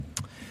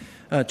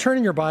Turn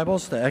in your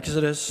Bibles to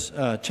Exodus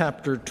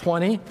chapter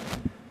 20,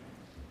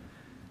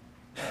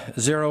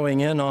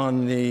 zeroing in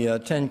on the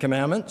Ten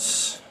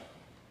Commandments.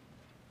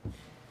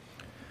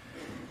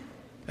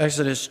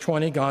 Exodus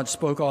 20, God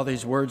spoke all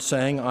these words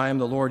saying, I am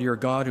the Lord your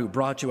God who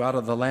brought you out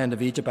of the land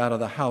of Egypt, out of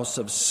the house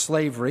of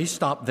slavery.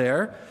 Stop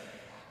there.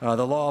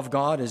 The law of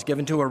God is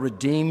given to a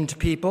redeemed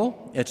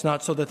people. It's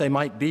not so that they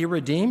might be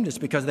redeemed. It's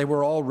because they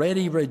were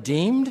already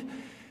redeemed.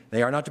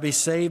 They are not to be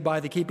saved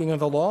by the keeping of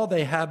the law.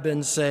 They have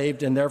been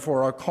saved and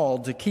therefore are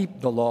called to keep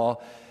the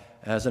law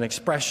as an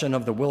expression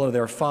of the will of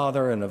their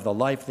Father and of the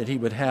life that he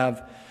would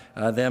have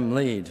them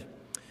lead.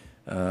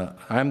 I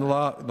am the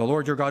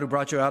Lord your God who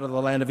brought you out of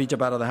the land of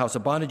Egypt, out of the house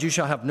of bondage. You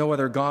shall have no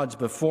other gods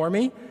before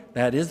me.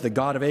 That is, the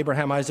God of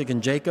Abraham, Isaac,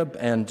 and Jacob,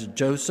 and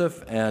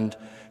Joseph, and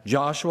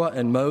Joshua,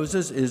 and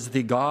Moses is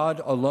the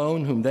God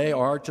alone whom they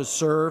are to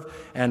serve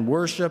and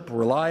worship,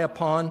 rely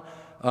upon,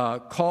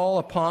 call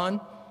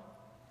upon.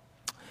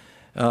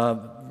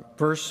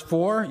 Verse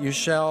 4, you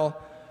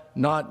shall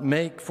not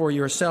make for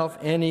yourself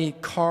any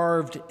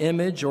carved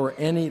image or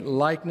any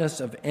likeness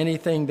of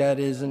anything that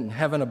is in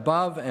heaven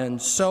above,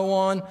 and so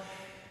on.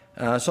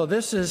 So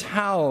this is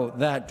how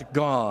that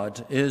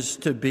God is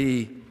to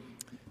be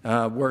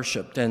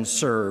worshipped and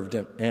served.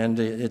 And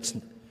he's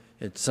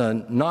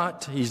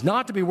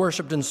not to be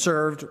worshipped and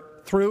served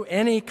through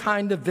any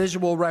kind of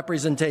visual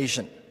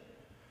representation.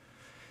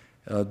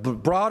 The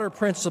broader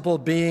principle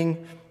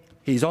being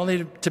he's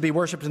only to be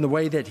worshipped in the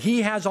way that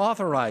he has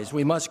authorized.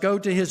 We must go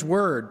to his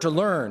word to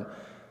learn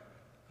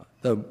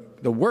the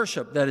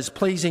worship that is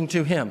pleasing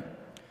to him.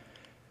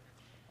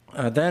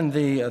 Then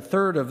the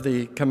third of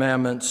the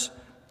commandments,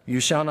 you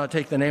shall not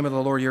take the name of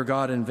the Lord your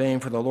God in vain,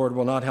 for the Lord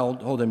will not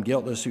hold him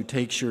guiltless who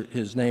takes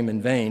his name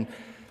in vain.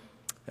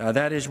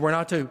 That is, we're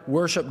not to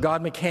worship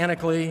God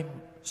mechanically,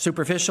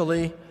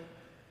 superficially,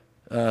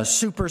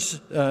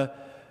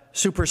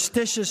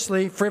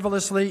 superstitiously,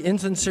 frivolously,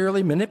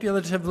 insincerely,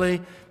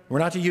 manipulatively. We're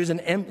not to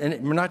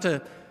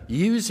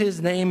use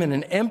his name in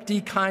an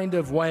empty kind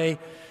of way,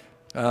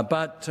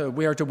 but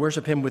we are to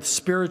worship him with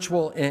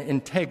spiritual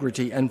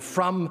integrity and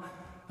from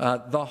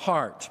the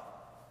heart.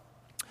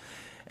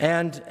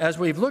 And as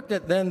we've looked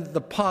at then the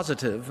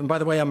positive, and by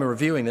the way, I'm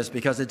reviewing this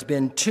because it's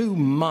been 2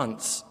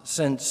 months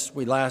since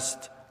we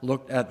last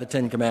looked at the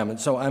Ten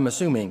Commandments, so I'm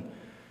assuming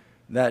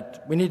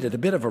that we needed a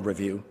bit of a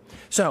review.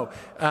 So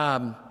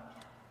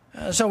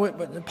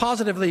it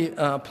positively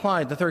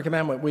applied the Third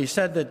Commandment. We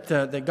said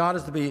that God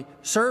is to be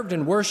served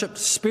and worshiped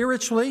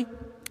spiritually,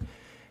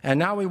 and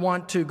now we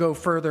want to go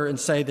further and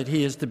say that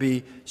he is to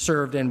be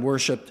served and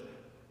worshiped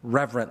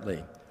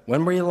reverently.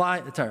 When we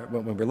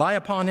rely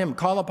upon him,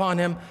 call upon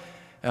him,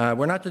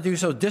 we're not to do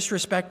so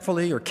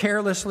disrespectfully or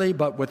carelessly,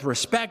 but with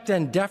respect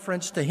and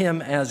deference to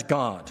him as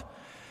God.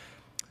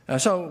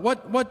 So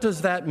what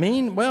does that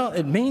mean? Well,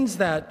 it means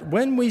that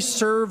when we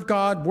serve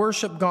God,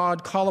 worship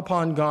God, call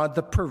upon God,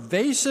 the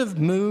pervasive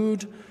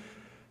mood,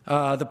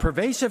 the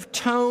pervasive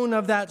tone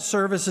of that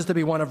service is to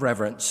be one of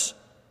reverence.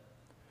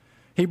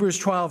 Hebrews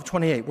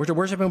 12:28, we're to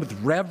worship him with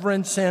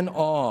reverence and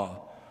awe.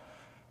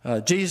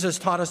 Jesus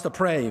taught us to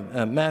pray,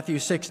 Matthew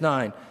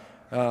 6:9,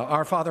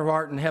 our Father who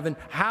art in heaven,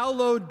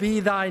 hallowed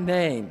be thy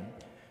name.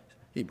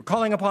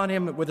 Calling upon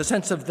him with a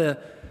sense of the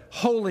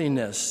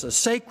holiness, the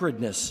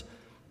sacredness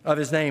of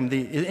his name.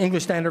 The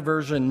English Standard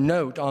Version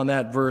note on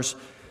that verse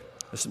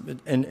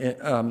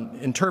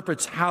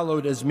interprets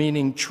hallowed as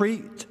meaning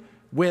treat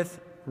with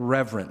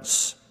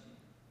reverence.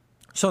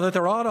 So that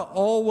there ought to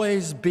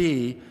always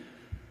be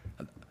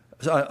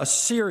a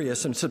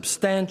serious and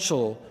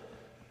substantial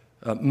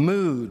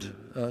mood,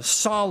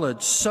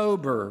 solid,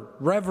 sober,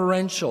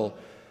 reverential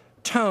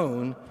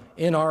tone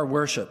in our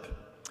worship.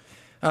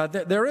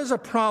 There is a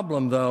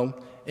problem, though,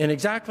 in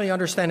exactly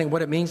understanding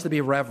what it means to be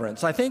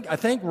reverence. I think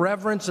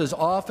reverence is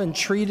often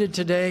treated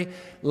today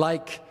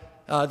like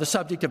the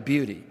subject of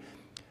beauty.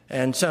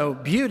 And so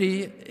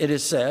beauty, it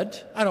is said,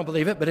 I don't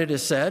believe it, but it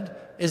is said,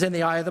 is in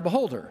the eye of the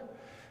beholder.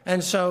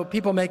 And so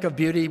people make of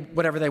beauty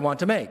whatever they want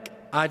to make.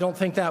 I don't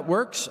think that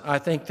works. I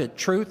think that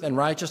truth and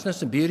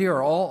righteousness and beauty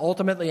are all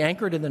ultimately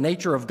anchored in the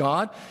nature of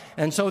God.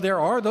 And so there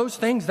are those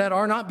things that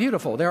are not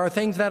beautiful. There are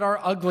things that are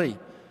ugly.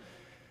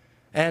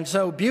 And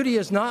so beauty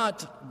is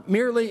not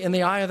merely in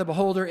the eye of the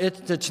beholder.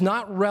 It's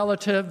not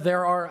relative.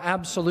 There are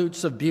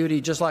absolutes of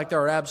beauty, just like there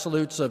are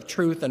absolutes of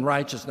truth and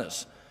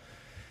righteousness.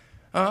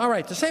 All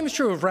right, the same is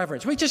true of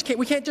reverence. We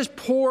can't just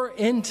pour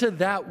into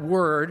that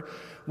word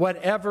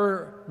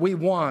whatever we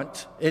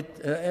want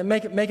and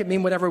make it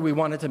mean whatever we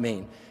want it to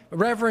mean.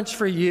 Reverence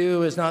for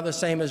you is not the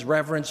same as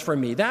reverence for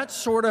me. That's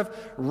sort of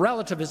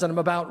relativism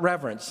about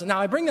reverence. Now,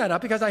 I bring that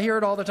up because I hear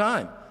it all the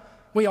time.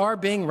 We are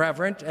being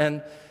reverent,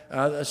 and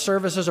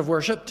services of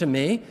worship to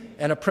me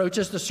and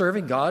approaches to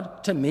serving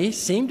God to me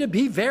seem to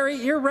be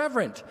very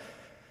irreverent.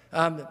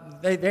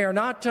 They are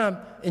not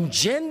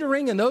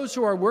engendering in those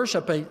who are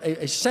worship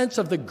a sense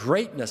of the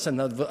greatness and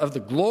of the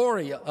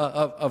glory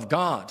of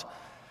God.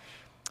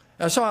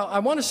 So I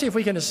want to see if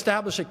we can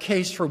establish a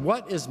case for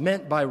what is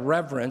meant by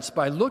reverence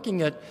by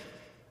looking at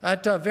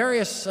at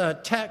various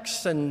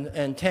texts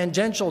and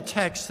tangential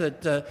texts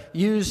that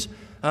use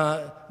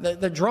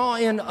that draw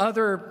in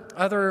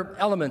other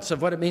elements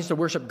of what it means to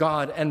worship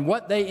God and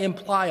what they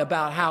imply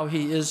about how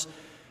He is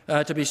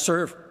to be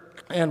served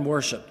and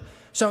worshiped.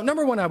 So,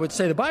 number one, I would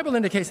say the Bible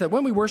indicates that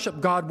when we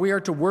worship God, we are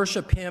to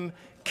worship Him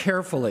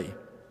carefully.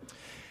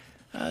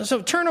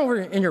 So turn over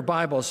in your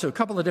Bibles to a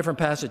couple of different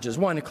passages.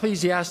 One,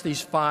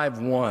 Ecclesiastes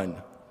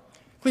 5:1.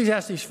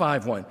 Ecclesiastes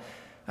 5:1.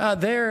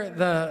 There,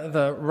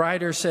 the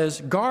writer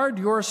says, guard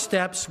your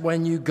steps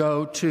when you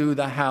go to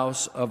the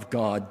house of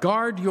God.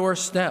 Guard your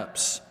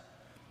steps.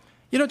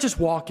 You don't just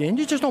walk in.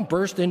 You just don't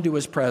burst into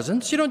His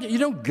presence. You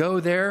don't go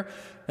there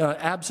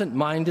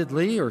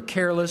absent-mindedly or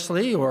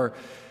carelessly or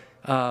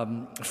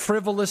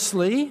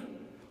frivolously.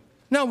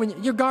 No,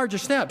 when you guard your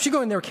steps, you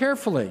go in there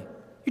carefully.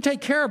 You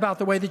take care about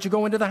the way that you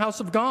go into the house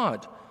of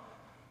God.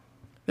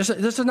 This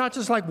is not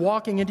just like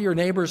walking into your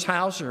neighbor's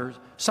house or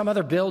some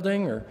other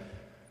building or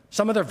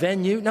some other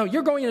venue. No,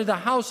 you're going into the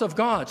house of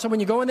God. So when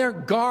you go in there,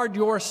 guard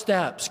your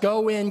steps.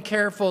 Go in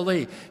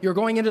carefully. You're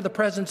going into the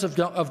presence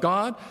of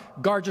God,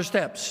 guard your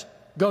steps.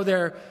 Go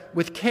there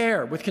with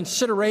care, with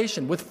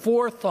consideration, with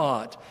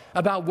forethought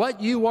about what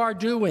you are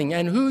doing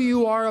and who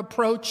you are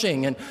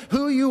approaching and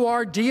who you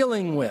are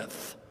dealing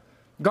with.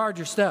 Guard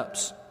your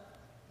steps.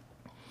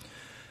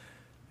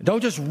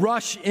 Don't just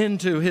rush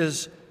into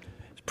His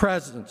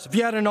presence. If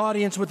you had an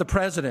audience with the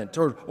president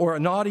or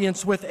an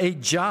audience with a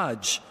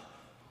judge,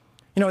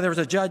 you know, there was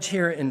a judge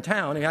here in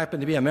town. He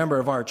happened to be a member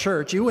of our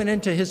church. You went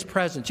into his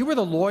presence. You were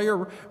the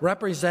lawyer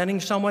representing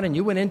someone, and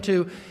you went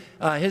into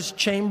his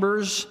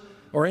chambers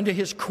or into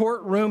his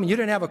courtroom, and you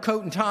didn't have a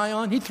coat and tie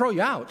on. He'd throw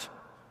you out.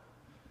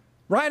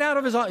 Right out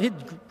of his office.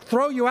 He'd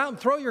throw you out and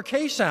throw your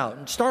case out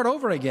and start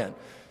over again.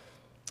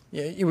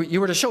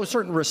 You were to show a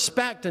certain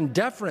respect and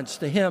deference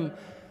to him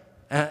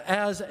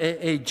as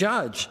a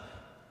judge.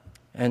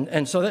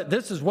 And so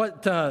this is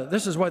what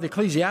the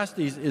Ecclesiastes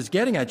is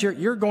getting at.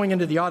 You're going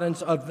into the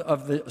audience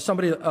of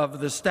somebody of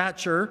the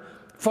stature,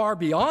 far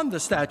beyond the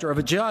stature of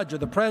a judge or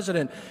the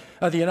president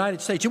of the United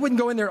States. You wouldn't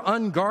go in there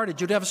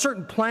unguarded. You'd have a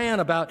certain plan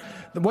about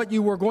what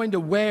you were going to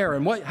wear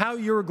and how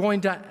you were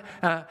going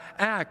to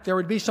act. There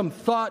would be some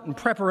thought and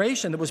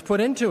preparation that was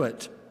put into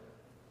it.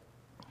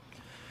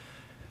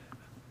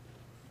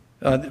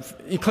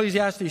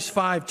 Ecclesiastes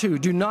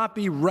 5:2, do not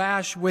be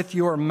rash with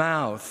your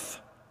mouth,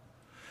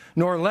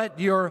 nor let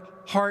your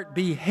heart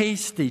be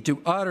hasty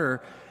to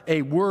utter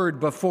a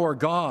word before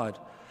God.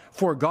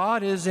 For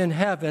God is in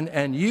heaven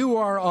and you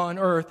are on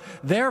earth,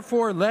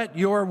 therefore let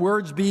your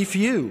words be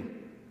few.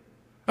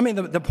 I mean,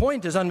 the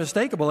point is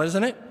unmistakable,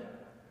 isn't it?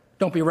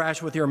 Don't be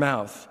rash with your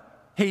mouth,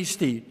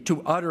 hasty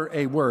to utter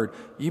a word.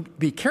 You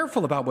be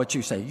careful about what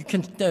you say. You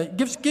can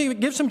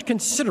give some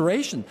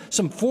consideration,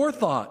 some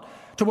forethought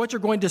to what you're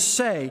going to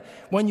say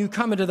when you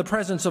come into the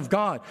presence of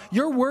God.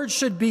 Your words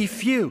should be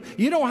few.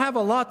 You don't have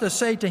a lot to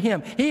say to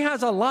Him. He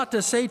has a lot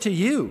to say to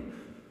you.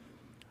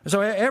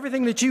 So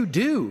everything that you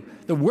do,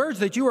 the words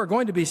that you are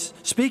going to be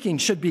speaking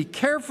should be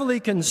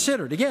carefully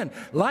considered. Again,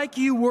 like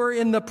you were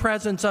in the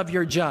presence of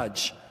your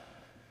judge.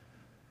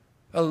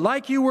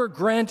 Like you were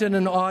granted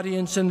an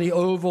audience in the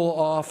Oval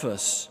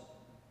Office.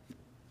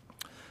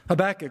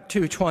 Habakkuk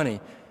 2:20,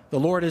 the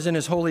Lord is in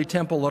His holy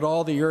temple, let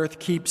all the earth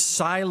keep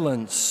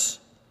silence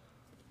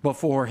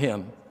before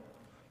Him.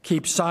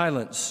 Keep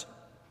silence.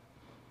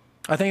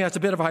 I think that's a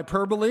bit of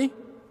hyperbole,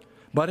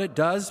 but it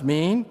does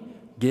mean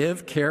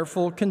give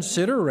careful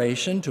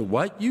consideration to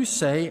what you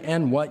say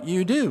and what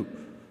you do.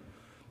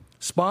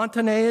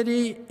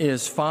 Spontaneity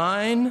is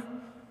fine.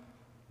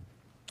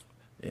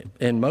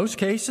 In most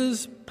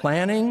cases,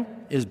 planning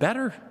is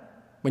better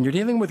when you're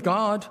dealing with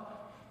God.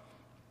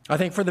 I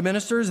think for the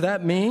ministers,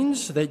 that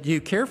means that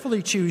you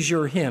carefully choose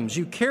your hymns.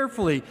 You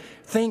carefully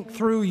think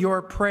through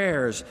your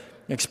prayers.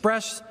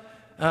 Express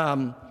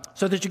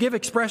so that you give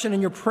expression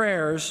in your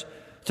prayers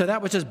to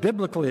that which is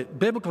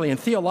biblically and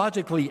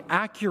theologically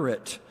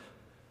accurate.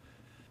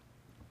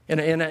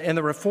 In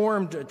the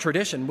Reformed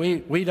tradition,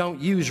 we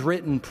don't use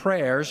written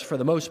prayers for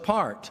the most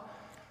part,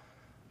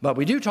 but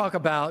we do talk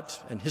about,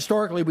 and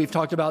historically we've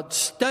talked about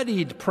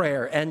studied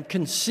prayer and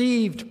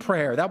conceived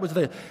prayer. That was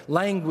the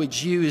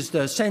language used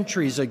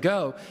centuries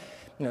ago.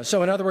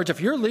 So in other words, if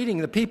you're leading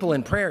the people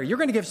in prayer, you're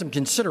going to give some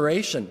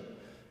consideration.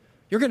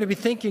 You're going to be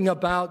thinking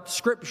about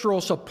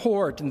scriptural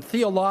support and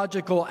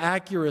theological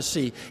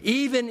accuracy,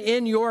 even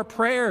in your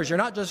prayers. You're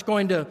not just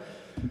going to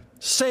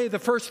say the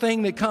first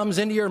thing that comes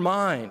into your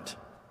mind.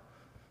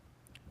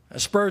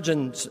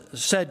 Spurgeon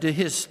said to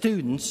his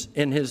students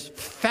in his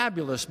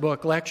fabulous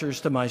book,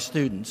 Lectures to My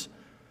Students,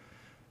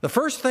 the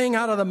first thing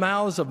out of the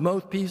mouths of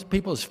most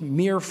people is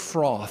mere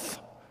froth.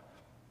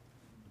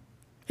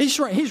 He's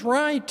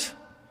right.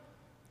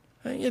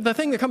 The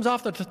thing that comes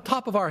off the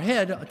top of our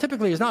head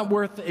typically is not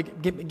worth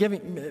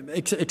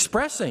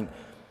expressing.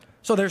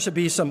 So there should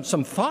be some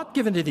thought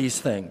given to these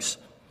things.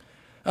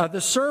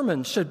 The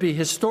sermon should be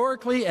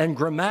historically and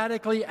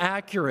grammatically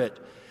accurate.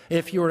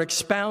 If you're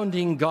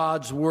expounding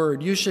God's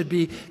word, you should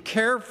be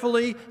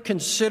carefully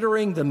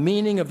considering the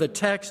meaning of the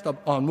text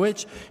on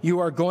which you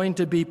are going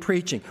to be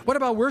preaching. What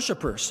about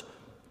worshipers?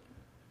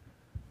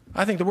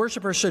 I think the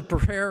worshipers should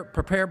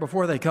prepare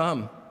before they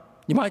come.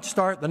 You might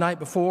start the night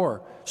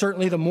before,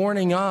 certainly the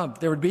morning of.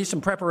 There would be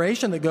some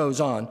preparation that goes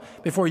on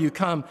before you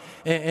come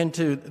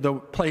into the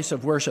place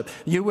of worship.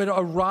 You would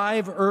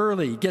arrive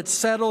early, get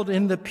settled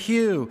in the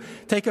pew,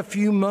 take a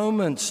few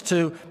moments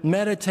to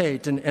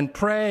meditate and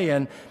pray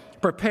and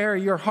prepare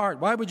your heart.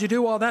 Why would you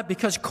do all that?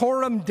 Because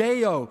coram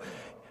Deo,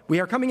 we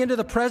are coming into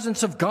the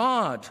presence of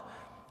God.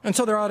 And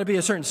so there ought to be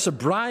a certain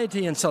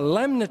sobriety and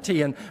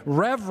solemnity and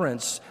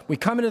reverence. We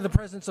come into the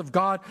presence of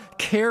God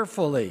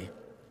carefully.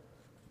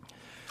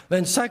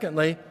 Then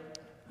secondly,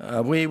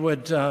 we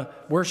would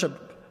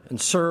worship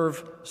and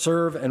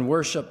serve and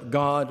worship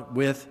God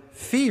with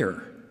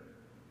fear.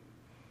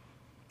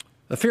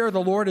 The fear of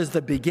the Lord is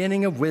the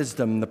beginning of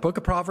wisdom. The book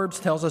of Proverbs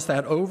tells us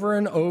that over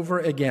and over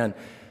again.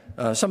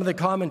 Some of the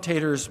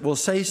commentators will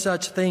say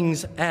such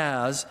things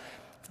as,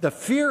 the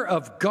fear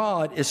of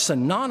God is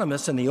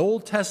synonymous in the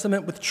Old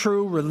Testament with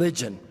true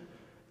religion.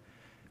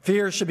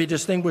 Fear should be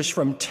distinguished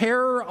from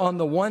terror on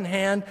the one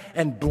hand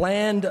and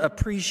bland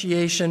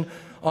appreciation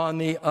on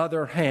the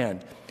other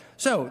hand.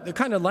 So the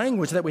kind of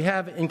language that we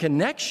have in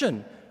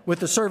connection with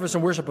the service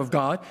and worship of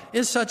God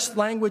is such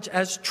language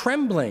as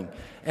trembling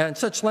and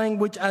such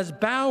language as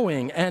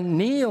bowing and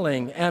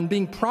kneeling and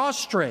being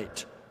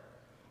prostrate.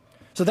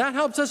 So that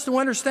helps us to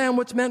understand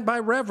what's meant by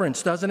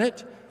reverence, doesn't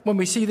it? When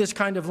we see this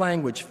kind of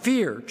language,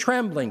 fear,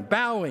 trembling,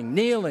 bowing,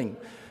 kneeling,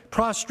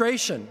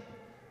 prostration.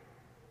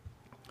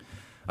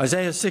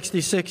 Isaiah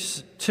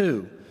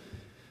 66:2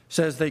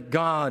 says that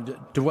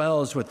God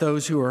dwells with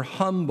those who are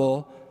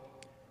humble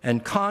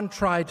and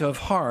contrite of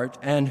heart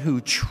and who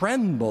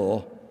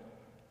tremble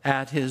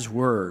at his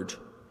word.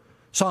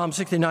 Psalm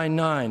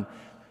 69:9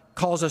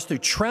 calls us to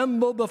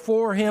tremble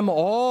before him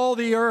all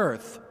the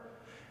earth.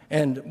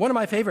 And one of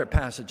my favorite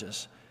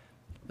passages,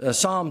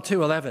 Psalm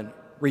 2:11,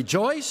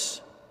 rejoice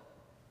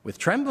with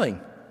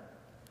trembling.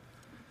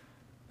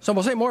 So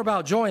we'll say more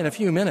about joy in a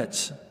few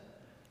minutes.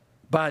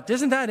 But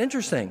isn't that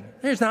interesting?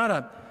 There's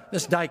not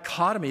this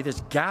dichotomy,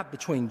 this gap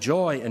between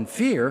joy and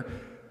fear.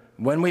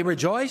 When we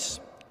rejoice,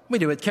 we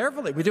do it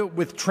carefully. We do it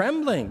with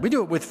trembling. We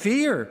do it with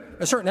fear,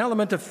 a certain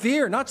element of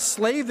fear, not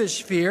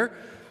slavish fear,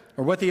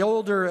 or what the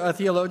older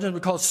theologians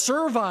would call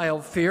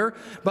servile fear,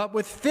 but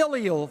with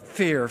filial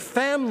fear,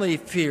 family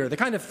fear, the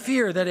kind of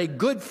fear that a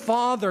good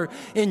father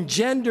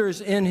engenders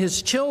in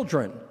his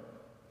children.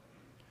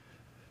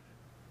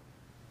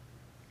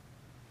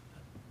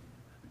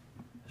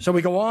 So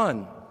we go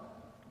on.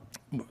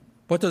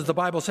 What does the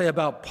Bible say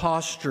about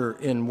posture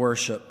in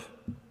worship?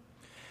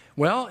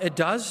 Well, it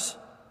does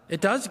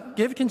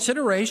give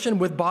consideration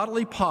with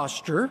bodily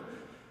posture.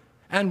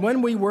 And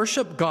when we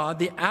worship God,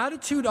 the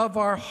attitude of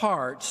our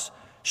hearts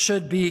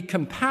should be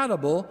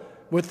compatible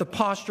with the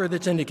posture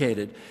that's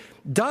indicated.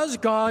 Does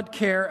God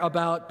care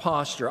about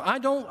posture? I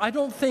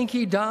don't think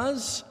he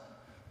does.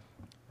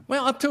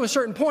 Well, up to a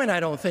certain point, I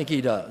don't think he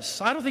does.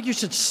 I don't think you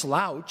should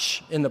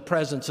slouch in the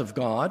presence of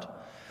God.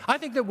 I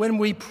think that when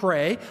we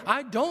pray,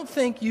 I don't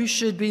think you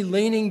should be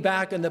leaning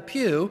back in the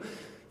pew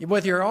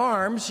with your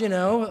arms,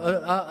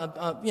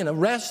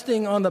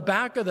 resting on the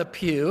back of the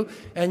pew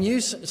and you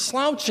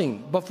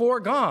slouching before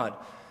God.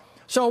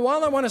 So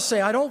while I want to say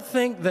I don't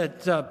think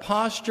that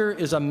posture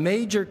is a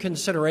major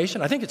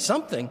consideration, I think it's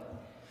something.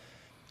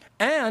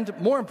 And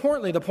more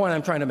importantly, the point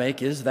I'm trying to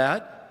make is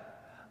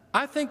that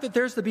I think that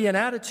there's to be an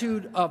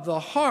attitude of the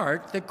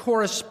heart that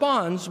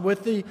corresponds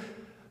with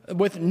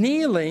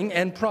kneeling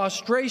and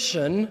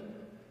prostration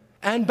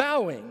and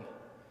bowing.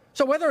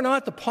 So whether or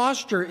not the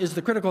posture is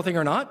the critical thing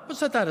or not, we'll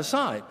set that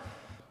aside.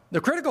 The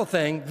critical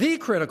thing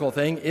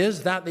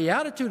is that the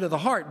attitude of the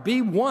heart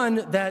be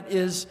one that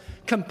is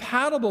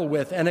compatible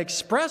with and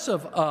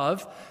expressive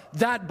of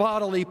that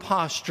bodily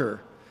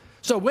posture.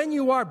 So when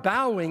you are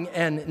bowing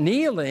and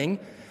kneeling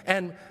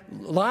and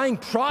lying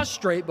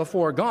prostrate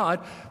before God,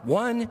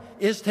 one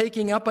is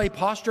taking up a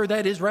posture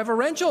that is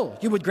reverential.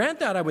 You would grant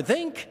that, I would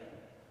think.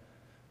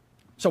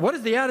 So what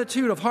is the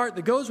attitude of heart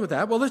that goes with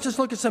that? Well, let's just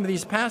look at some of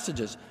these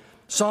passages.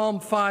 Psalm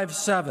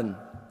 5:7.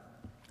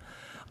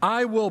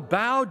 I will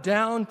bow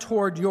down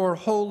toward your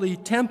holy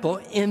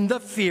temple in the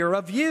fear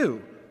of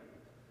you.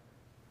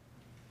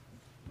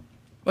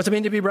 What's it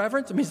mean to be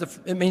reverent?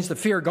 It means to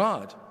fear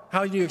God.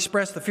 How do you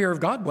express the fear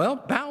of God? Well,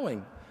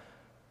 bowing.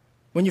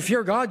 When you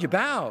fear God, you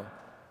bow.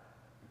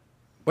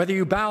 Whether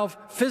you bow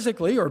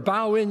physically or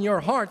bow in your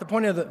heart,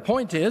 the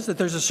point is that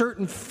there's a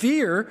certain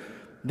fear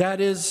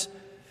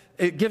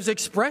it gives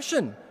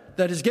expression,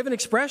 that is given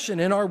expression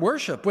in our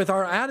worship with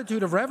our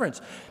attitude of reverence.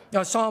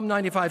 Psalm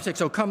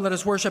 95:6, oh, come, let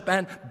us worship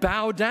and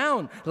bow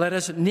down. Let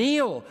us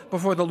kneel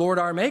before the Lord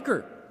our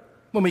Maker.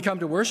 When we come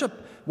to worship,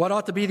 what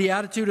ought to be the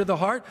attitude of the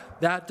heart?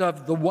 That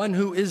of the one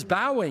who is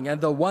bowing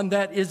and the one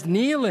that is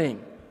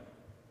kneeling.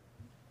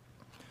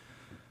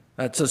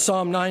 That's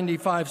Psalm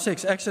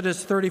 95:6.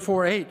 Exodus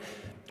 34:8.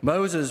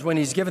 Moses, when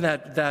he's given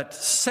that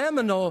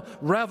seminal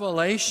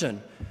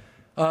revelation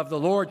of the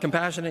Lord,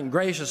 compassionate and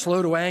gracious,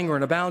 slow to anger,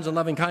 and abounds in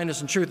loving kindness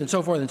and truth, and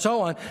so forth and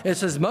so on. It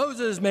says,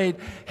 Moses made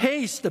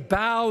haste to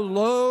bow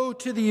low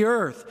to the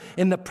earth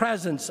in the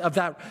presence of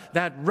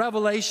that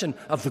revelation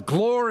of the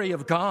glory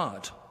of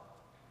God.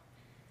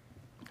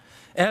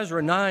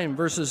 Ezra 9,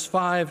 verses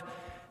 5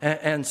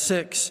 and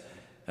 6,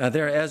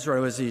 there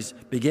Ezra, as he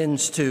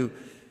begins to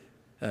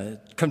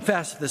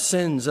confess the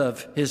sins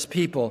of his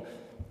people,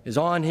 is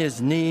on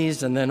his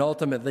knees, and then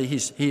ultimately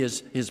he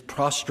is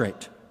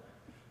prostrate.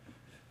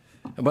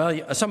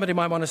 Well, somebody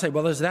might want to say,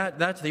 well,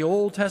 that's the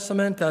Old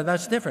Testament?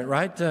 That's different,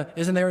 right?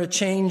 Isn't there a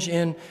change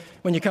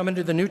when you come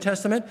into the New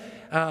Testament?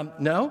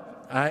 No,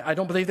 I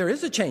don't believe there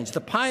is a change.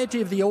 The piety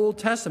of the Old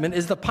Testament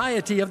is the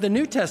piety of the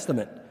New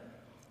Testament.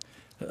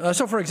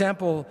 So, for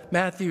example,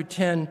 Matthew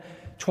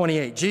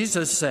 10:28,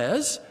 Jesus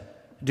says,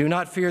 do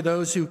not fear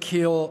those who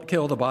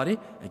kill the body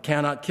and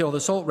cannot kill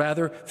the soul.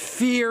 Rather,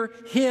 fear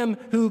him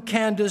who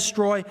can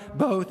destroy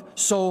both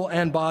soul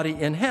and body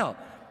in hell.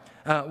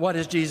 What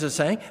is Jesus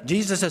saying?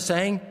 Jesus is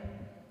saying,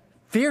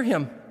 fear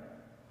him.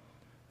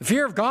 The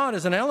fear of God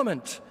is an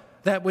element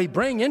that we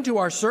bring into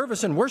our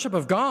service and worship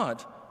of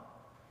God.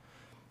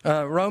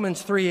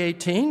 Romans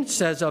 3:18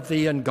 says of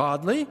the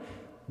ungodly,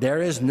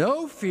 there is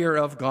no fear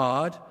of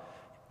God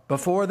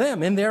before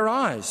them in their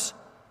eyes.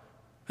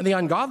 And the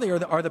ungodly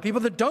are the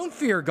people that don't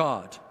fear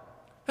God.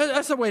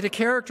 That's a way to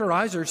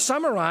characterize or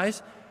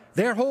summarize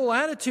their whole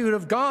attitude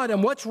of God.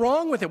 And what's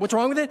wrong with it? What's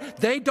wrong with it?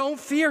 They don't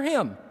fear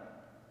him.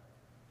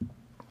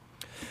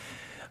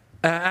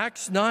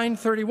 Acts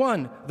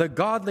 9:31, the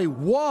godly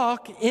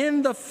walk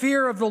in the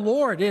fear of the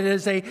Lord. It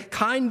is a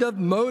kind of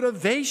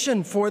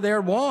motivation for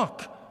their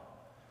walk.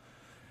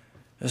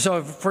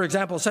 So, for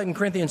example, 2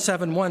 Corinthians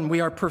 7:1,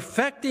 we are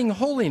perfecting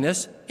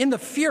holiness in the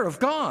fear of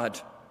God.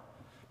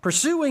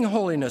 Pursuing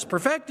holiness,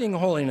 perfecting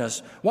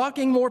holiness,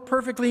 walking more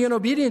perfectly in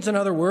obedience, in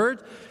other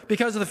words,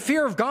 because the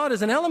fear of God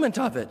is an element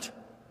of it,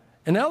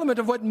 an element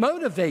of what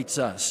motivates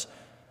us.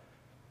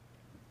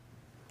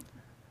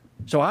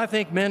 So I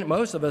think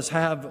most of us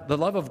have the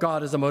love of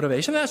God as a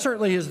motivation. That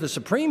certainly is the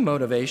supreme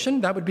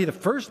motivation. That would be the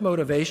first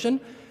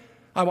motivation.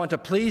 I want to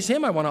please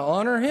him. I want to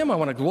honor him. I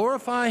want to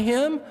glorify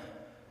him.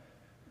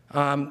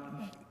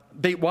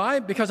 Why?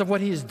 Because of what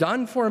he's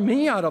done for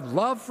me, out of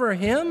love for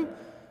him.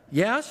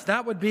 Yes,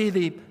 that would be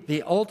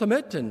the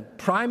ultimate and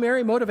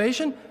primary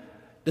motivation.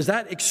 Does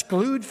that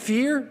exclude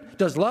fear?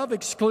 Does love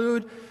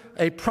exclude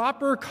a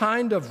proper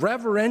kind of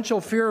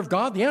reverential fear of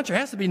God? The answer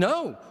has to be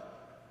no.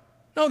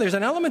 No, there's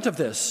an element of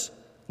this.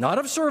 Not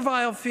of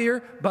servile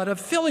fear, but of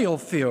filial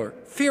fear,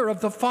 fear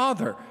of the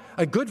Father,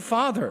 a good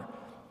Father.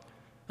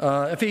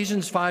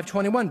 Ephesians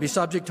 5:21, be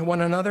subject to one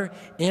another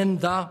in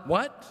the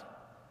what?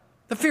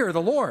 The fear of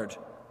the Lord.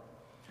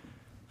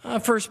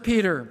 1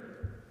 Peter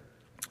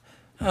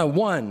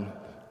 1,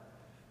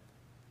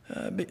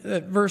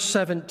 verse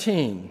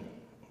 17.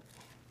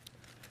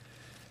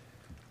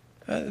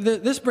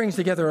 This brings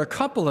together a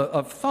couple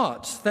of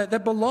thoughts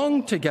that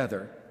belong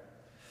together.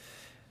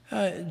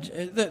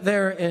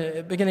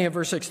 There, beginning of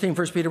verse 16,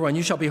 1 Peter 1,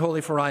 you shall be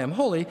holy, for I am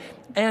holy.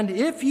 And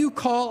if you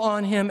call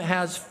on him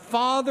as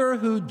Father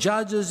who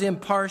judges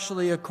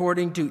impartially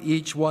according to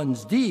each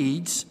one's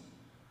deeds,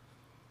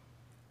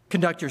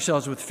 conduct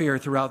yourselves with fear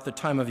throughout the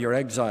time of your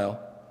exile.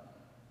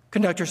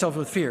 Conduct yourself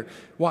with fear.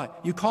 Why?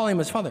 You call him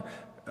as Father.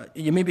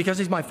 You mean because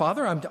he's my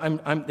Father,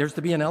 there's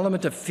to be an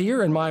element of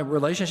fear in my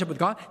relationship with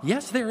God?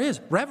 Yes, there is.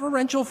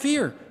 Reverential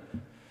fear.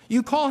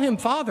 You call him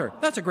Father.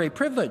 That's a great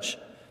privilege.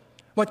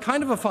 What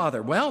kind of a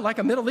father? Well, like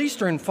a Middle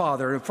Eastern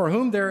father for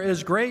whom there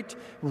is great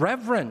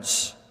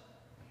reverence.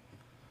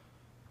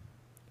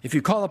 If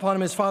you call upon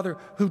him as Father,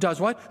 who does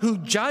what? Who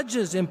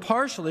judges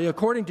impartially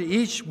according to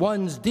each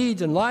one's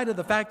deeds, in light of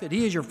the fact that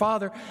he is your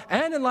Father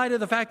and in light of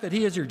the fact that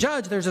he is your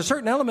judge, there's a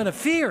certain element of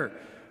fear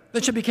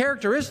that should be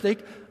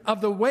characteristic of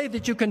the way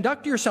that you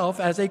conduct yourself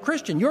as a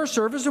Christian. Your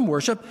service and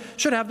worship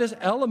should have this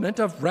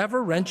element of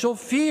reverential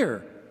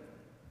fear.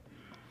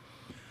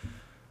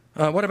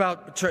 What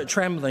about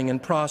trembling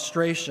and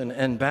prostration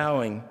and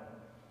bowing?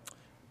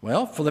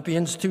 Well,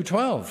 Philippians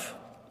 2:12.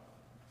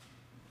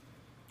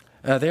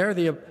 There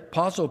the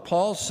Apostle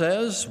Paul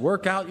says,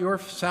 work out your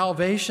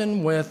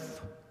salvation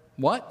with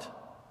what?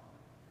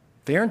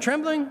 Fear and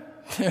trembling.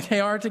 They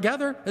are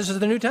together. This is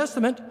the New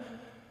Testament.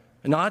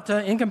 Not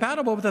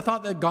incompatible with the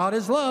thought that God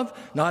is love.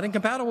 Not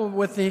incompatible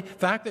with the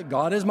fact that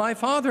God is my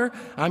Father.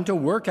 I'm to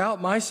work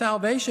out my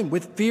salvation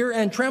with fear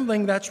and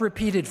trembling. That's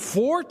repeated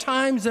 4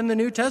 times in the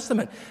New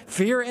Testament.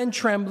 Fear and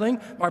trembling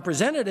are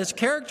presented as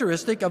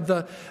characteristic of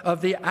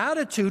the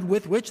attitude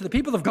with which the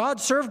people of God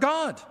serve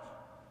God.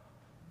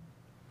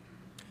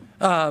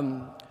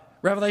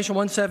 Revelation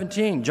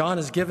 1:17, John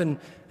is given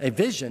a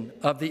vision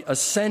of the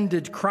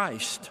ascended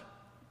Christ.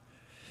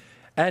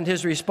 And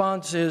his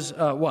response is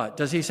what?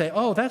 Does he say,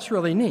 oh, that's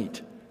really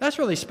neat. That's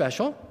really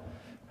special.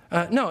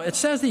 No, it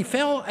says he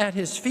fell at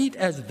his feet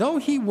as though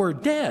he were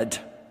dead.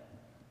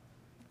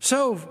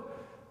 So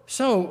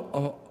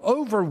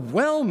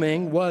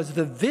overwhelming was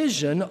the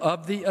vision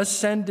of the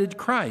ascended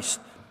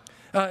Christ.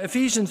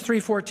 Ephesians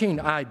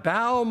 3:14, I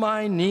bow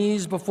my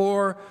knees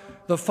before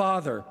the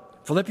Father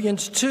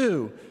Philippians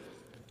 2,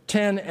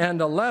 10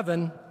 and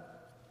 11,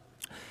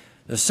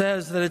 it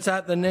says that it's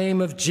at the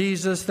name of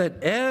Jesus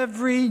that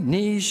every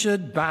knee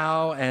should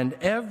bow and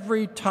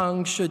every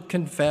tongue should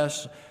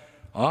confess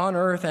on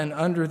earth and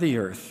under the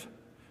earth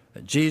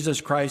that Jesus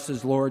Christ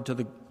is Lord, to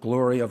the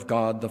glory of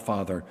God the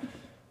Father.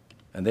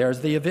 And there's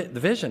the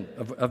vision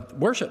of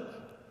worship,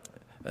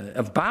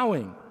 of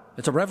bowing.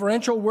 It's a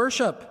reverential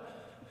worship.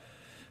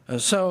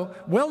 So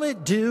will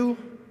it do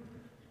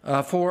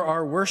for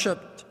our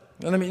worship?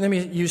 Let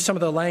me use some of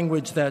the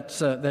language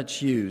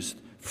that's used.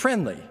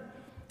 Friendly,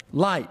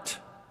 light,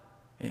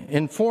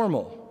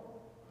 informal,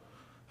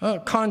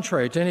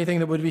 contrary to anything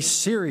that would be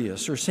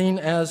serious or seen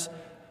as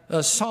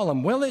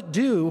solemn. Will it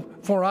do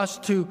for us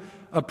to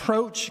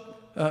approach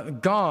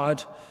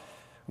God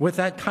with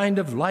that kind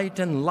of light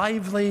and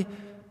lively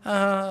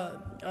attitude?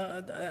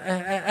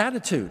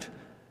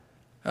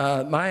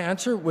 My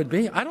answer would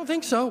be, I don't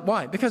think so.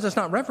 Why? Because it's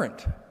not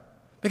reverent.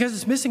 Because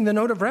it's missing the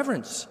note of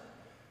reverence.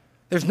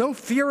 There's no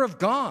fear of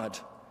God.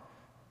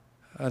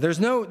 There's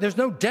no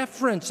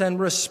deference and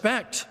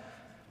respect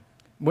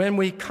when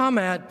we come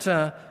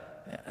into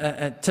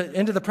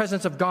the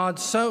presence of God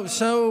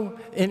so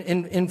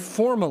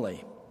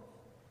informally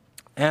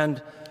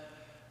and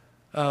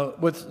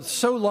with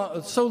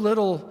so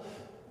little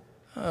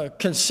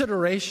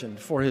consideration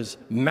for His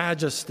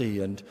majesty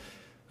and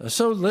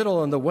so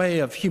little in the way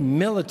of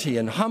humility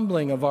and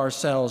humbling of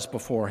ourselves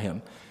before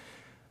Him.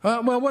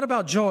 Well, what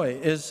about joy?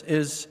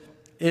 Is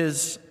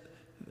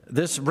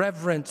this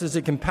reverence, is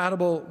it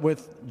compatible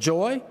with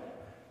joy?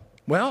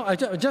 Well, I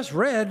just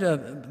read,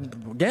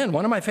 again,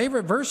 one of my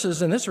favorite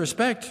verses in this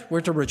respect. We're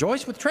to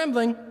rejoice with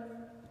trembling.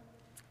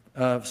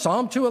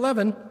 Psalm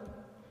 2:11.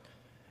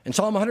 In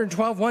Psalm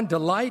 112:1,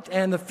 delight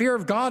and the fear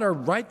of God are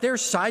right there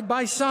side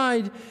by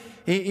side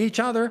each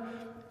other.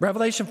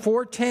 Revelation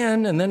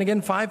 4:10, and then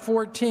again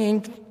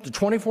 5:14, the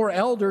 24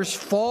 elders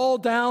fall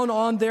down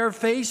on their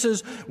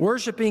faces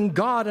worshiping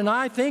God. And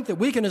I think that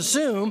we can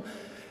assume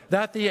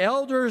that the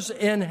elders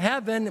in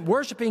heaven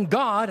worshiping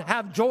God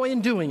have joy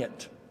in doing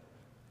it.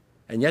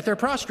 And yet they're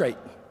prostrate.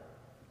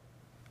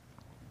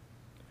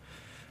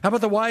 How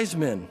about the wise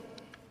men?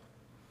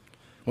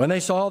 When they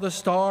saw the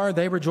star,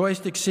 they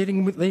rejoiced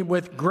exceedingly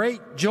with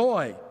great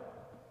joy.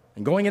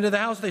 And going into the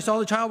house, they saw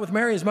the child with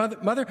Mary, his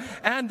mother,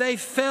 and they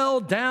fell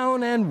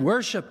down and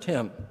worshiped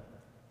Him.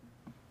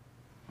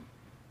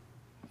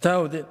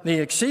 So the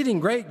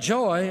exceeding great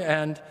joy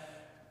and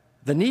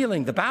the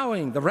kneeling, the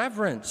bowing, the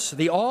reverence,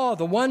 the awe,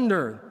 the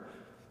wonder,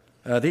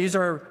 these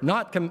are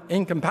not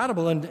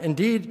incompatible, and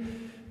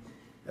indeed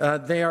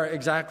they are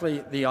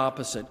exactly the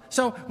opposite.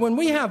 So when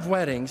we have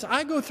weddings,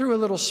 I go through a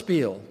little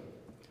spiel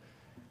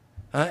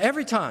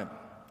every time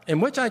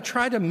in which I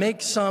try to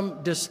make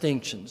some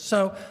distinctions.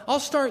 So I'll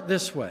start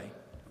this way.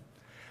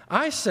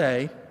 I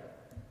say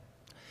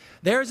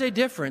there's a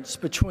difference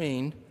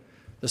between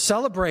the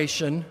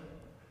celebration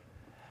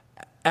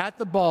at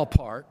the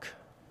ballpark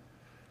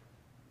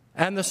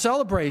and the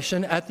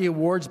celebration at the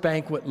awards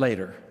banquet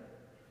later.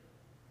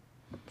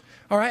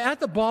 All right, at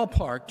the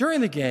ballpark,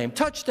 during the game,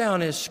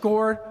 touchdown is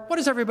scored. What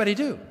does everybody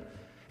do?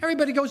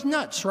 Everybody goes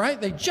nuts,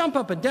 right? They jump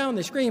up and down,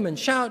 they scream and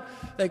shout,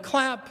 they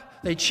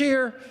clap, they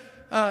cheer.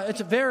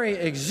 It's very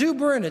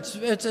exuberant,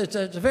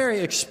 it's very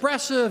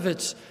expressive,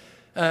 it's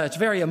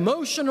very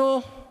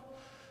emotional.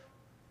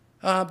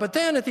 But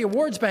then at the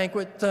awards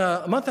banquet,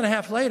 a month and a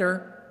half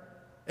later,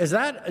 is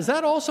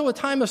that also a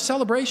time of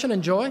celebration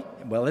and joy?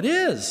 Well, it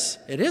is.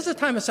 It is a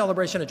time of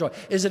celebration and joy.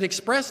 Is it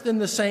expressed in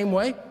the same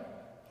way?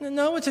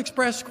 No, it's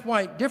expressed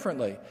quite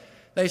differently.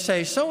 They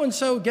say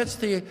so-and-so gets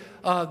the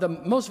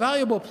most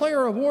valuable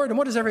player award, and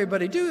what does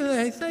everybody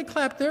do? They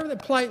clap there, they're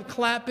polite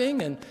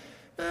clapping, and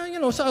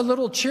it's a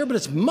little cheer, but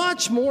it's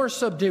much more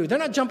subdued. They're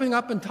not jumping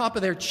up on top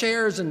of their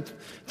chairs and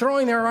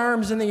throwing their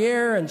arms in the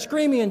air and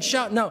screaming and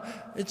shouting. No,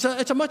 it's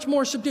a much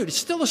more subdued. It's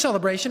still a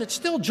celebration. It's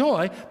still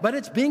joy, but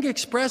it's being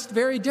expressed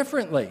very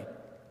differently.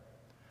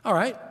 All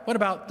right, what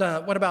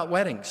about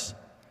weddings?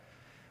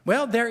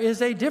 Well, there is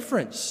a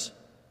difference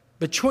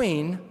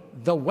between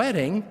the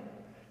wedding,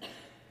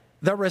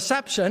 the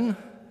reception,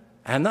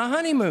 and the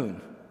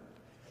honeymoon.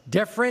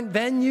 Different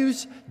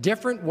venues,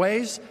 different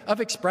ways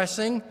of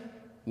expressing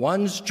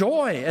one's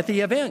joy at the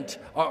event.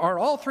 Are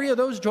all three of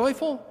those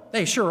joyful?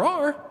 They sure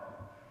are.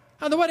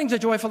 The wedding's a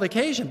joyful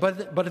occasion,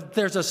 but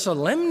there's a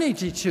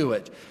solemnity to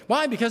it.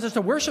 Why? Because it's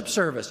a worship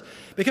service.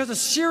 Because a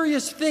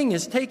serious thing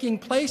is taking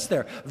place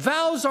there.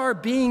 Vows are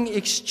being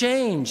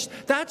exchanged.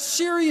 That's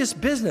serious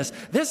business.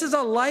 This is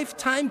a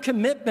lifetime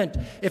commitment.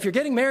 If you're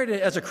getting married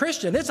as a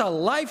Christian, it's a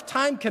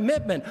lifetime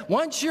commitment.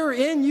 Once you're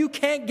in, you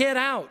can't get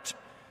out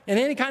in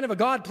any kind of a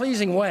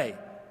God-pleasing way.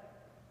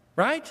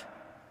 Right?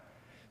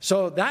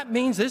 So that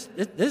means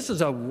this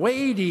is a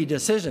weighty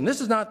decision.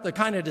 This is not the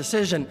kind of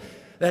decision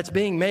that's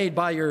being made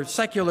by your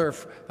secular,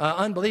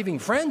 unbelieving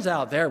friends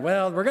out there.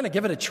 Well, we're going to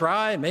give it a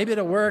try. Maybe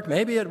it'll work.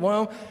 Maybe it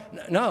won't.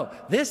 No,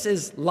 this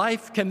is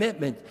life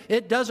commitment.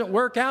 It doesn't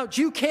work out.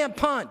 You can't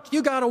punt.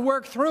 You got to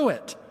work through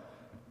it.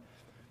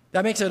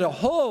 That makes it a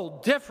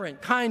whole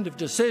different kind of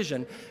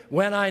decision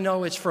when I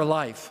know it's for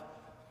life.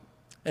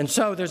 And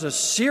so there's a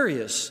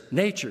serious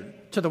nature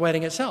to the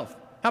wedding itself.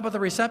 How about the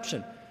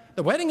reception?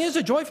 The wedding is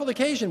a joyful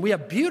occasion. We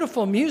have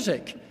beautiful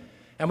music,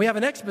 and we have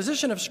an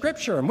exposition of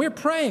Scripture, and we're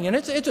praying, and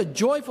it's a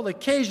joyful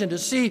occasion to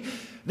see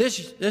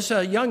this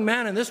young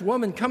man and this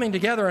woman coming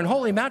together in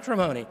holy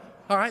matrimony.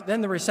 All right,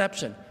 then the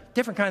reception,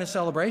 different kind of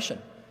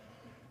celebration.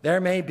 There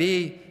may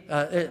be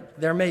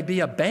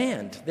a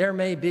band. There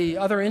may be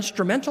other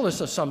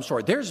instrumentalists of some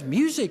sort. There's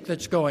music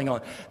that's going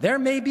on. There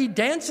may be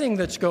dancing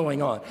that's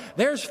going on.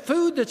 There's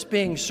food that's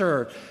being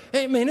served.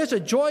 I mean, it's a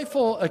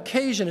joyful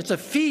occasion. It's a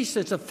feast.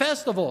 It's a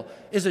festival.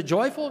 Is it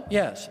joyful?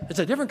 Yes. It's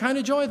a different kind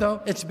of joy,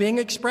 though. It's being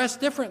expressed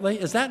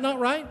differently. Is that not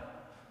right?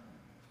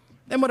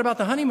 Then what about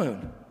the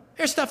honeymoon?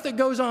 There's stuff that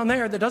goes on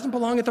there that doesn't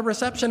belong at the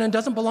reception and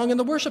doesn't belong in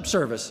the worship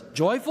service.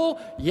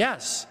 Joyful?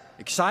 Yes.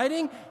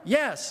 Exciting?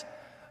 Yes.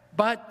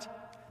 But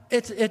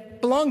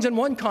it belongs in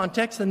one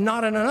context and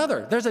not in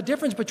another. There's a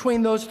difference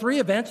between those three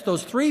events,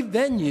 those three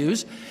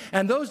venues,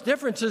 and those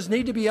differences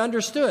need to be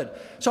understood.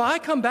 So I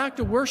come back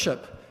to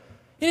worship.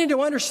 You need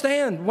to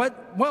understand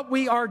what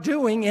we are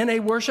doing in a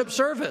worship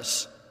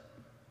service.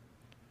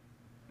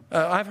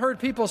 I've heard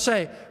people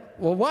say,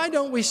 well, why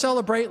don't we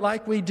celebrate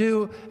like we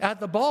do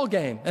at the ball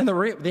game? And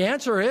the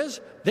answer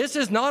is, this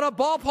is not a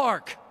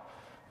ballpark.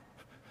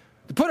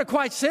 To put it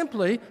quite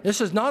simply,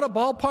 this is not a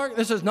ballpark,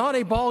 this is not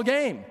a ball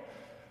game.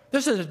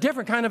 This is a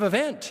different kind of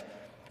event.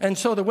 And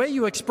so the way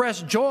you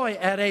express joy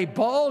at a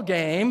ball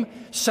game,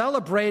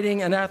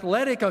 celebrating an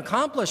athletic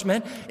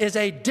accomplishment, is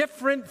a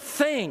different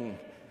thing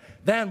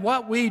than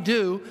what we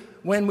do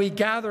when we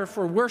gather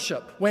for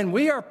worship. When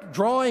we are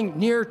drawing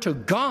near to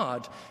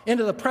God,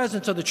 into the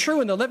presence of the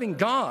true and the living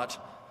God,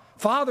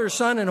 Father,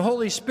 Son, and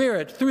Holy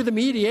Spirit, through the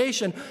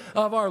mediation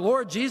of our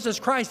Lord Jesus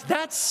Christ,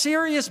 that's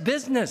serious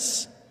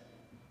business.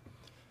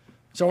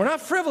 So we're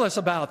not frivolous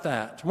about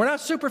that. We're not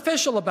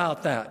superficial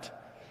about that.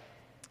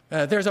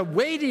 There's a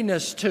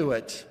weightiness to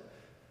it.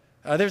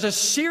 There's a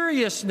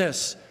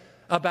seriousness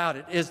about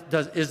it.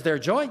 Is there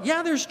joy?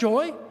 Yeah, there's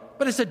joy,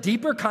 but it's a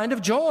deeper kind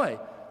of joy.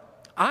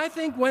 I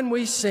think when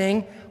we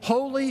sing,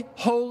 Holy,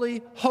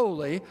 Holy,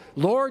 Holy,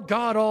 Lord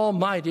God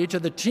Almighty, to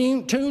the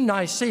tune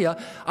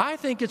Nicaea, I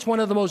think it's one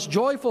of the most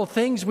joyful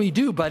things we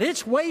do, but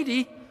it's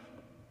weighty,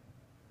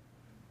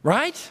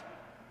 right?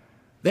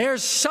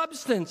 There's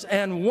substance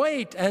and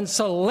weight and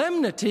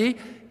solemnity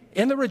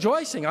in the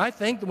rejoicing. I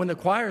think that when the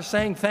choir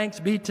sang, Thanks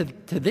be to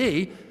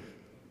thee,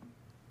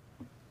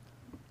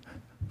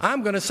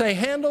 I'm going to say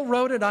Handel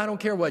wrote it. I don't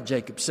care what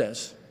Jacob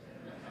says.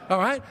 All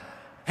right?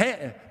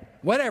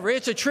 Whatever.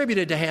 It's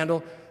attributed to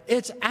Handel.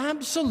 It's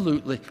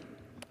absolutely,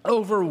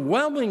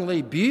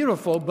 overwhelmingly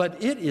beautiful,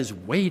 but it is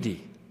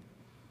weighty.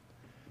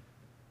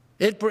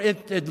 It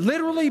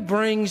literally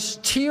brings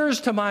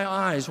tears to my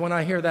eyes when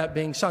I hear that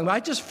being sung.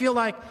 I just feel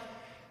like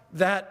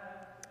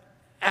that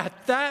at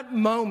that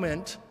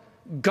moment,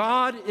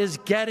 God is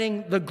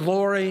getting the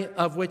glory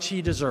of which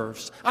he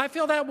deserves. I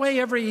feel that way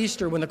every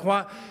Easter when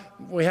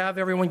we have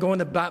everyone go in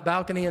the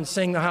balcony and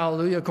sing the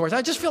Hallelujah chorus.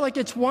 I just feel like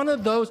it's one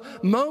of those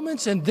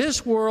moments in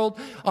this world,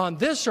 on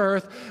this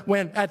earth,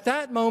 when at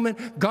that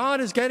moment, God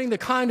is getting the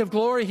kind of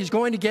glory he's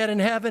going to get in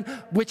heaven,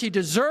 which he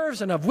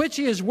deserves and of which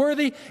he is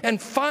worthy.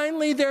 And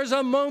finally, there's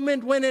a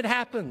moment when it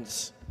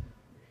happens.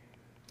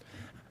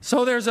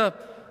 So there's a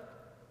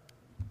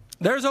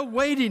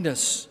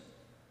weightiness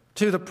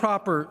to the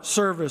proper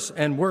service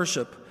and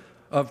worship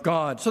of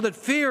God, so that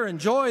fear and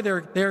joy,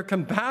 they're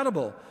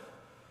compatible.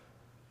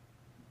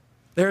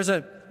 There's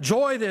a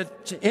joy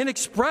that's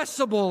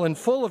inexpressible and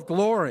full of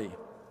glory.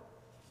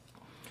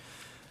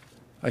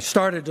 I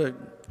started to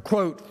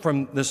quote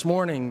from this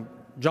morning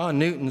John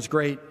Newton's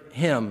great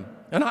hymn,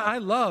 and I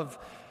love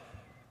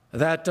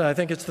that. I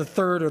think it's the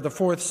third or the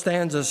fourth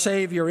stanza.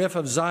 Savior, if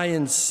of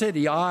Zion's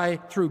city I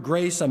through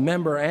grace a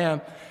member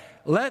am,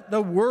 let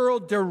the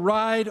world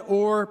deride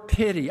or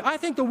pity. I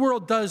think the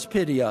world does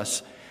pity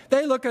us.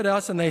 They look at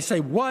us and they say,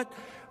 what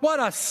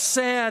a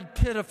sad,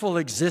 pitiful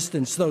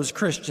existence those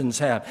Christians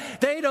have.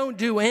 They don't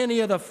do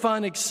any of the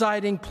fun,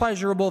 exciting,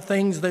 pleasurable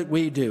things that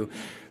we do.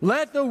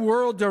 Let the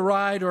world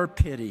deride or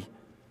pity.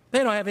 They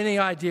don't have any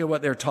idea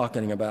what they're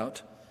talking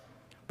about.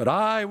 But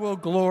I will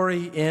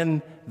glory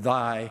in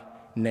thy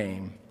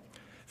name.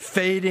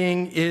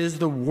 Fading is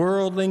the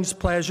worldling's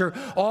pleasure,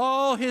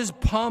 all his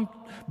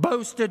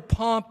boasted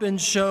pomp and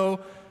show,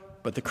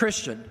 but the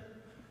Christian,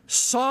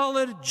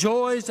 solid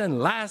joys and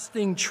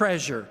lasting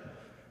treasure,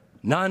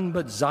 none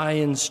but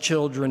Zion's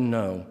children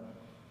know.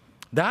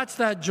 That's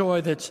that joy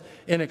that's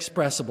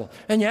inexpressible.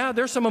 And yeah,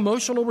 there's some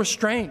emotional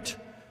restraint.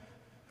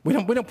 We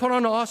don't put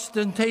on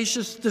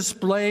ostentatious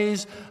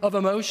displays of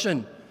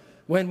emotion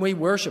when we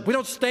worship. We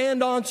don't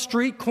stand on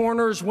street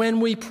corners when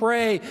we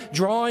pray,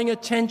 drawing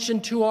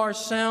attention to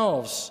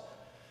ourselves,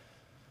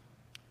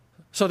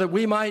 so that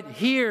we might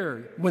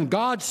hear when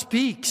God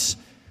speaks,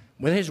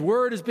 when his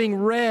word is being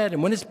read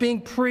and when it's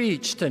being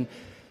preached, and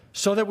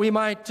so that we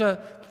might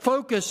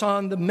focus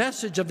on the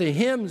message of the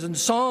hymns and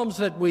psalms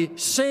that we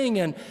sing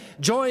and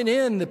join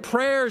in the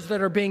prayers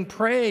that are being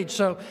prayed.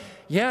 So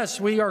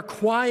yes, we are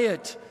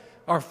quiet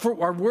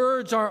Our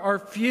words are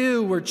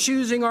few. We're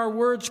choosing our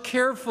words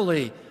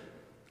carefully.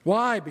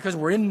 Why? Because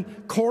we're in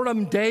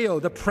coram Deo,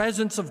 the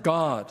presence of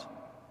God.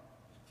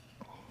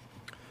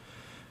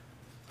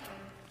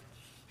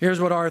 Here's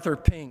what Arthur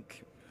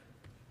Pink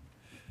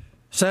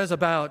says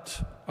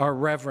about our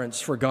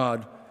reverence for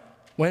God.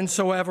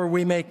 Whensoever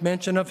we make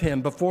mention of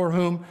him, before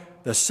whom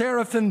the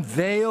seraphim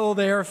veil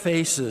their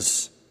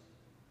faces,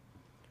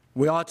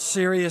 we ought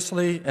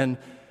seriously and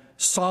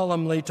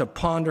solemnly to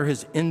ponder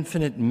his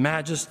infinite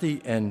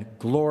majesty and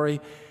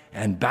glory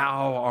and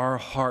bow our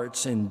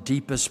hearts in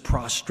deepest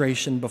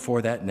prostration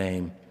before that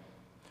name.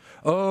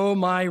 O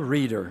my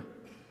reader,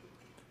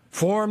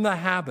 form the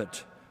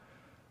habit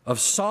of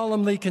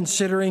solemnly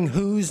considering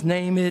whose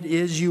name it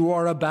is you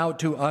are about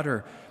to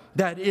utter,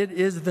 that it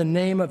is the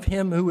name of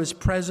him who is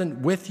present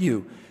with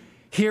you,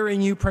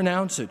 hearing you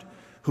pronounce it,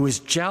 who is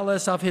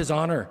jealous of his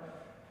honor,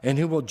 and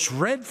who will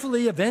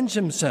dreadfully avenge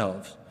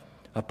himself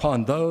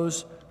upon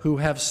those who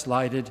have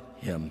slighted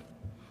him.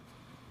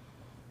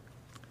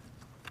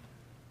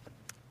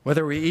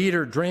 Whether we eat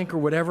or drink or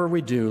whatever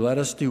we do, let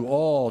us do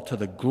all to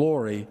the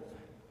glory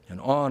and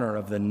honor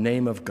of the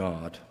name of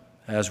God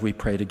as we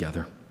pray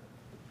together.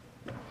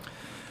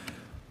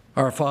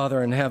 Our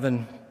Father in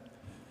heaven,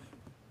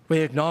 we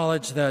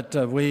acknowledge that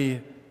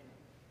we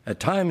at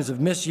times have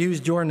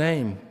misused your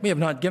name. We have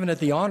not given it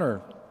the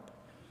honor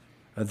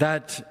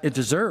that it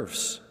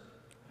deserves.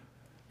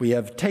 We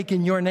have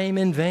taken your name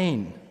in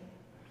vain.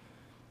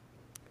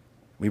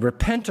 We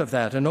repent of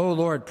that, and, O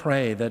Lord,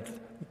 pray that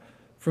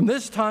from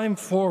this time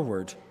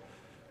forward,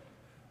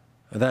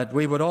 that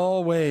we would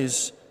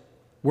always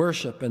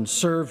worship and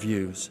serve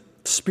you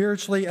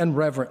spiritually and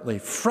reverently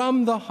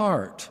from the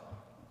heart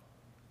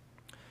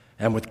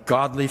and with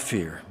godly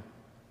fear.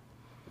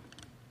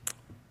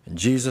 In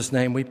Jesus'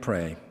 name we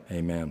pray,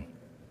 amen.